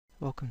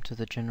Welcome to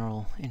the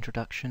general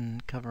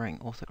introduction covering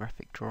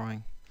orthographic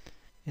drawing.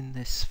 In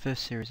this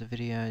first series of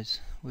videos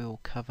we will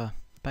cover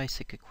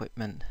basic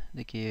equipment,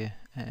 the gear,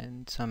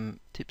 and some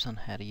tips on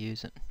how to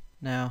use it.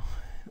 Now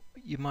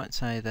you might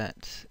say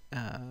that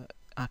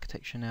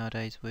architecture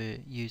nowadays we're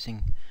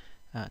using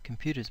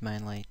computers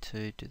mainly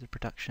to do the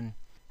production.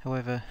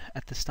 However,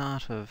 at the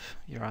start of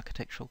your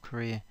architectural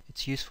career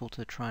it's useful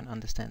to try and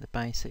understand the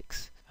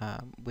basics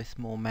with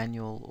more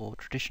manual or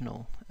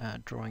traditional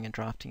drawing and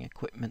drafting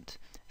equipment,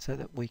 so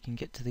that we can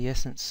get to the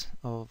essence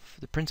of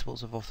the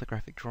principles of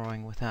orthographic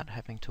drawing without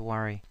having to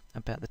worry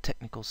about the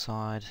technical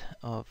side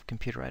of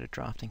computer-aided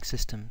drafting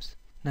systems.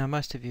 Now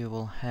most of you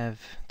will have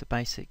the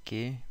basic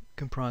gear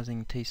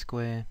comprising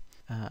T-square,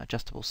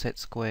 adjustable set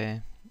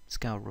square,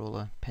 scale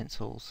ruler,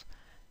 pencils,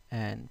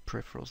 and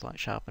peripherals like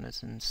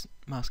sharpeners and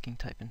masking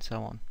tape and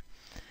so on.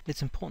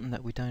 It's important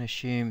that we don't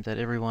assume that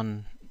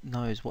everyone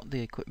knows what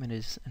the equipment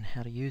is and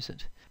how to use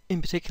it.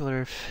 In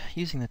particular, if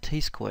using the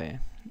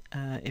T-square,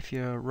 if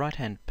you're a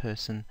right-hand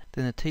person,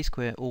 then the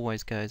T-square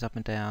always goes up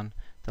and down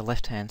the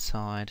left-hand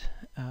side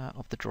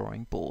of the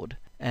drawing board,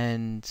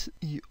 and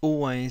you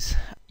always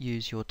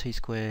use your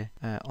T-square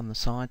on the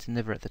sides and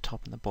never at the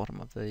top and the bottom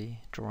of the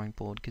drawing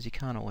board, because you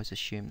can't always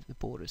assume that the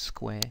board is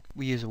square.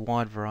 We use a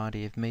wide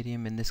variety of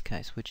medium. In this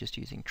case we're just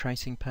using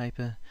tracing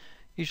paper.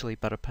 Usually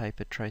butter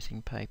paper,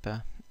 tracing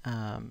paper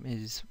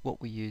is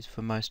what we use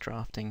for most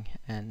drafting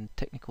and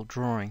technical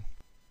drawing.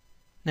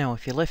 Now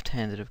if you're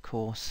left-handed, of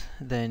course,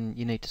 then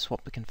you need to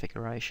swap the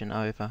configuration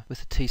over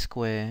with the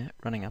T-square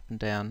running up and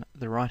down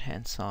the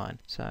right-hand side.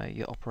 So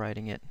you're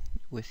operating it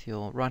with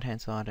your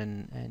right-hand side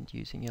and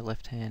using your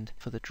left hand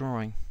for the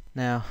drawing.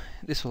 Now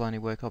this will only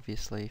work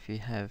obviously if you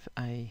have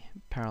a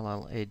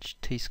parallel edge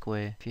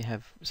T-square. If you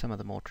have some of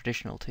the more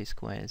traditional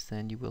T-squares,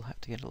 then you will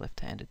have to get a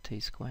left-handed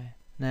T-square.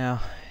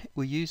 Now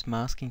we use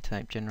masking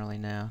tape generally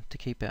now to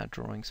keep our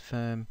drawings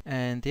firm,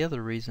 and the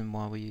other reason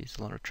why we use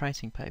a lot of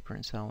tracing paper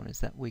and so on is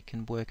that we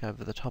can work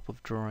over the top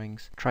of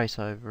drawings, trace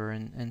over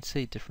and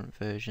see different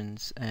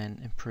versions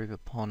and improve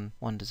upon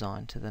one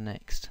design to the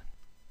next.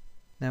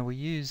 Now we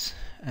use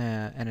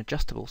an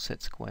adjustable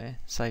set square.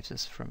 Saves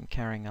us from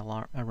carrying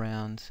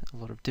around a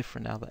lot of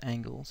different other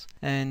angles,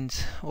 and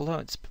although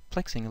it's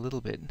perplexing a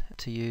little bit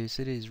to use,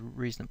 it is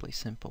reasonably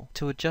simple.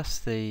 To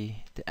adjust the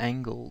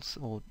angles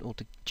or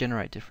to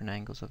generate different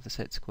angles of the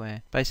set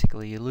square,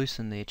 basically you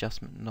loosen the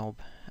adjustment knob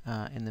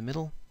in the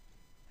middle,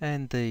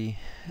 and the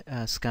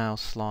scale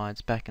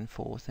slides back and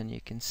forth, and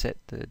you can set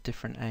the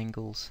different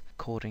angles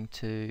according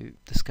to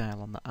the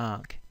scale on the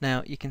arc.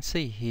 Now you can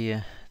see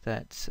here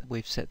that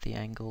we've set the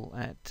angle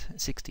at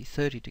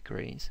 60-30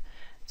 degrees,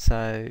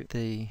 so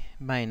the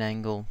main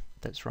angle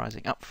that's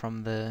rising up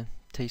from the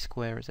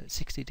T-square is at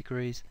 60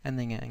 degrees and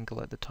the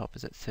angle at the top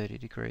is at 30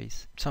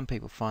 degrees. Some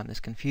people find this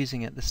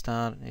confusing at the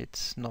start.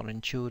 It's not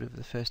intuitive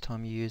the first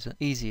time you use it.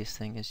 Easiest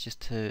thing is just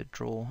to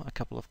draw a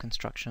couple of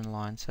construction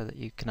lines so that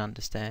you can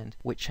understand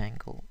which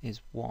angle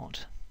is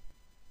what.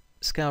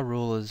 Scale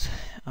rulers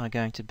are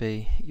going to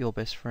be your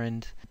best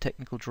friend,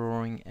 technical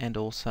drawing and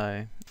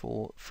also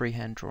for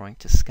freehand drawing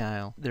to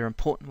scale. They're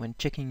important when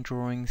checking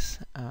drawings,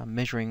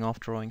 measuring off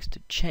drawings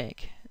to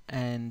check,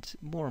 and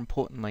more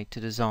importantly to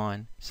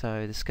design.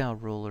 So the scale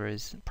ruler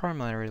is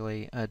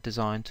primarily a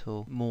design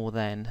tool more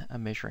than a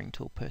measuring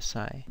tool per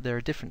se. There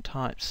are different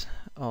types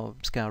of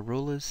scale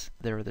rulers.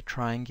 There are the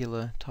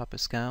triangular type of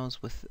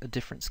scales with a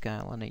different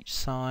scale on each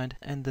side,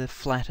 and the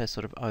flatter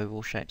sort of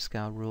oval shaped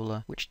scale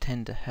ruler, which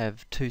tend to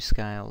have two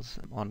scales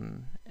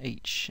on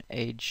each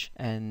edge,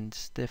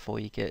 and therefore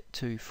you get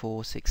 2,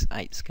 4, 6,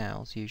 8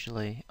 scales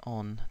usually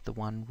on the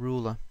one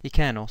ruler. You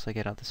can also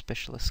get other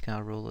specialist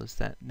scale rulers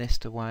that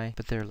nest away,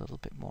 but they're a little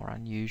bit more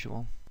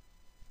unusual.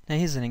 Now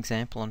here's an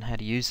example on how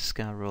to use a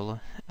scale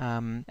ruler,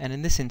 and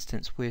in this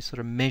instance we're sort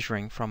of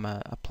measuring from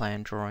a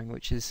plan drawing,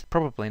 which is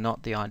probably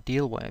not the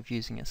ideal way of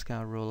using a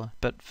scale ruler,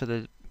 but for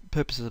the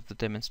purposes of the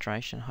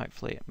demonstration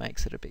hopefully it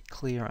makes it a bit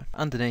clearer.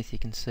 Underneath you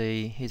can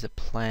see here's a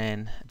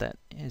plan that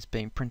is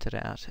being printed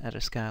out at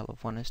a scale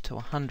of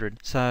 1:100.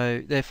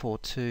 So therefore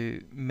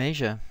to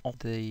measure of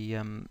the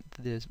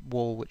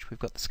wall which we've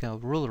got the scale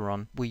ruler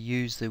on, we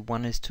use the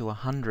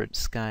 1:100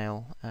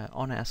 scale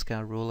on our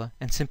scale ruler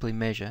and simply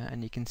measure,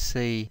 and you can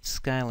see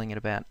scaling at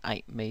about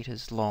 8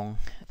 meters long,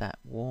 that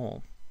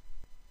wall.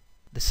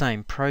 The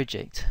same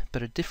project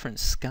but a different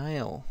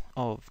scale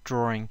of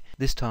drawing.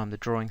 This time the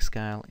drawing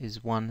scale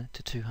is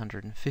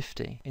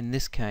 1:250. In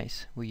this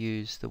case we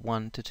use the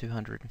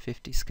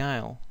 1:250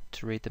 scale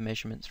to read the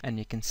measurements, and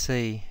you can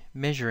see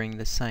measuring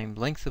the same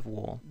length of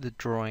wall, the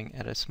drawing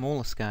at a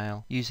smaller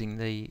scale using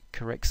the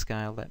correct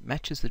scale that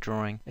matches the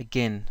drawing,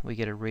 again we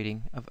get a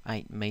reading of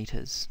 8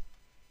 meters.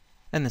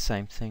 And the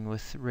same thing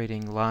with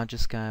reading larger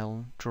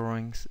scale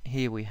drawings.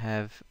 Here we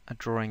have a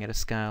drawing at a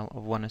scale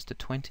of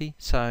 1:20,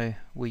 so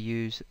we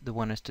use the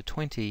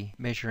 1:20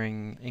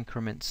 measuring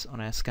increments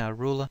on our scale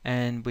ruler,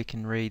 and we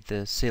can read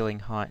the ceiling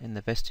height in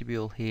the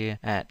vestibule here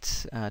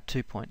at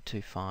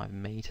 2.25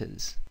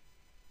 meters.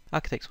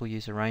 Architects will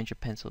use a range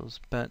of pencils,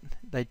 but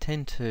they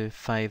tend to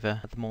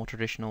favour the more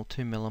traditional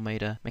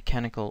 2mm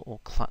mechanical or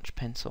clutch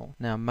pencil.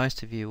 Now,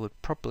 most of you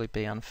would probably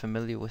be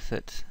unfamiliar with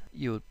it.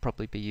 You would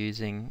probably be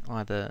using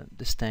either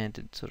the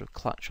standard sort of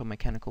clutch or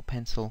mechanical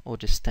pencil or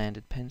just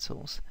standard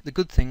pencils. The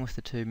good thing with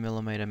the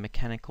 2mm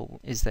mechanical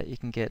is that you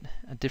can get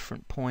a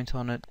different point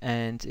on it,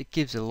 and it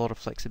gives a lot of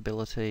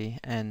flexibility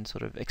and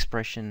sort of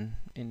expression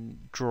in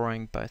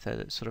drawing, both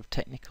at sort of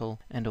technical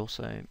and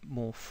also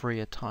more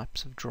freer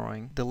types of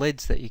drawing. The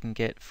leads that you can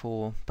get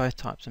for both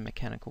types of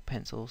mechanical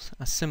pencils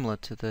are similar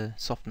to the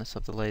softness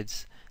of the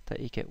leads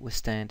that you get with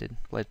standard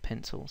lead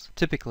pencils.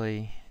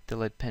 Typically, the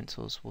lead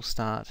pencils will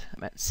start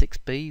at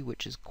 6B,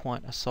 which is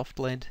quite a soft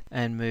lead,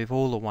 and move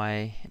all the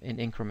way in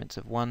increments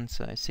of 1,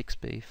 so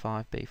 6B,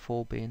 5B,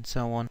 4B, and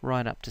so on,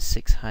 right up to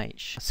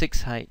 6H.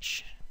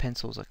 6H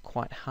pencils are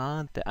quite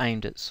hard. They're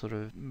aimed at sort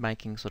of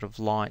making sort of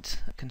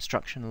light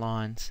construction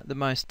lines. The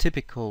most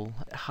typical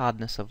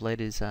hardness of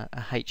lead is a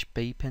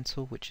HB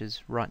pencil, which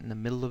is right in the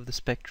middle of the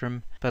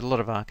spectrum, but a lot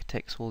of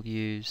architects will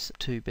use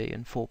 2B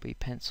and 4B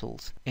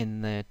pencils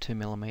in their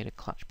 2mm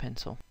clutch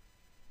pencil.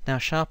 Now,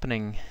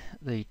 sharpening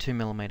the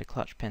 2mm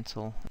clutch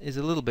pencil is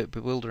a little bit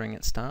bewildering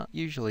at start.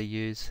 Usually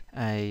use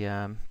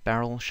a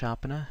barrel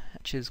sharpener,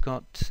 which has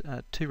got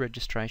 2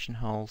 registration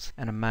holes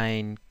and a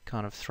main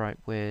kind of throat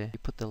where you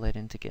put the lead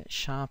in to get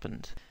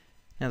sharpened.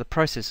 Now, the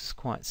process is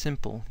quite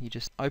simple. You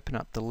just open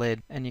up the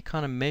lead and you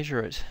kind of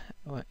measure it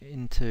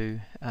into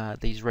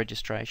these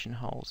registration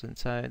holes, and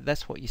so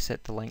that's what you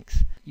set the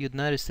length. You'd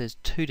notice there's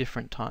 2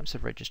 different types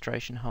of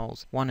registration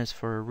holes. One is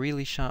for a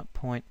really sharp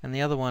point and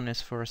the other one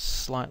is for a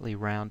slightly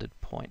rounded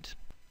point.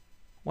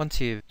 Once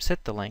you've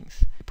set the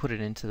length, you put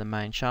it into the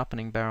main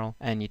sharpening barrel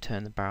and you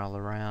turn the barrel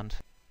around.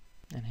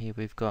 And here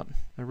we've got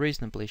a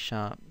reasonably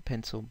sharp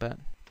pencil, but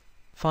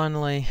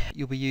finally,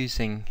 you'll be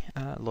using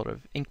a lot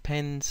of ink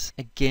pens.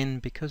 Again,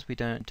 because we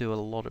don't do a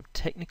lot of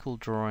technical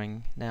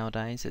drawing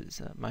nowadays,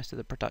 as most of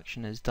the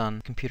production is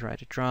done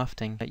computer-aided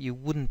drafting, you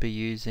wouldn't be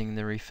using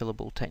the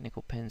refillable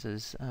technical pens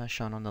as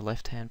shown on the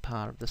left-hand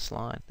part of the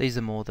slide. These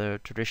are more the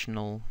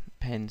traditional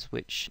pens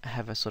which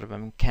have a sort of a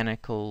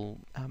mechanical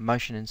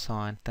motion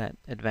inside that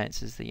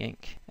advances the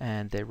ink,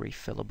 and they're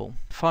refillable.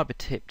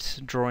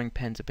 Fiber-tipped drawing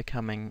pens are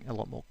becoming a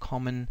lot more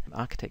common.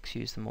 Architects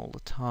use them all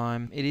the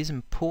time. It is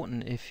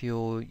important, if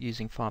you're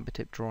using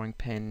fiber-tipped drawing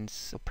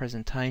pens for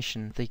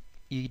presentation,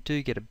 you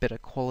do get a better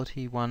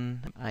quality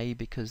one,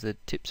 because the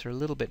tips are a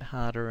little bit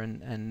harder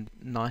and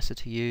nicer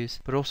to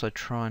use, but also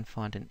try and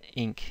find an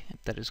ink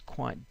that is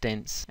quite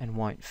dense and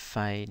won't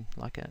fade,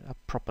 like a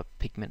proper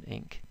pigment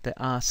ink. There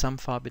are some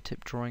fiber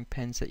tip drawing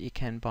pens that you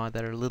can buy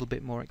that are a little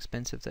bit more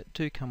expensive that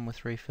do come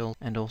with refill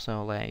and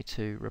also allow you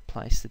to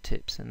replace the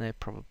tips, and they're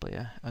probably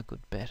a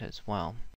good bet as well.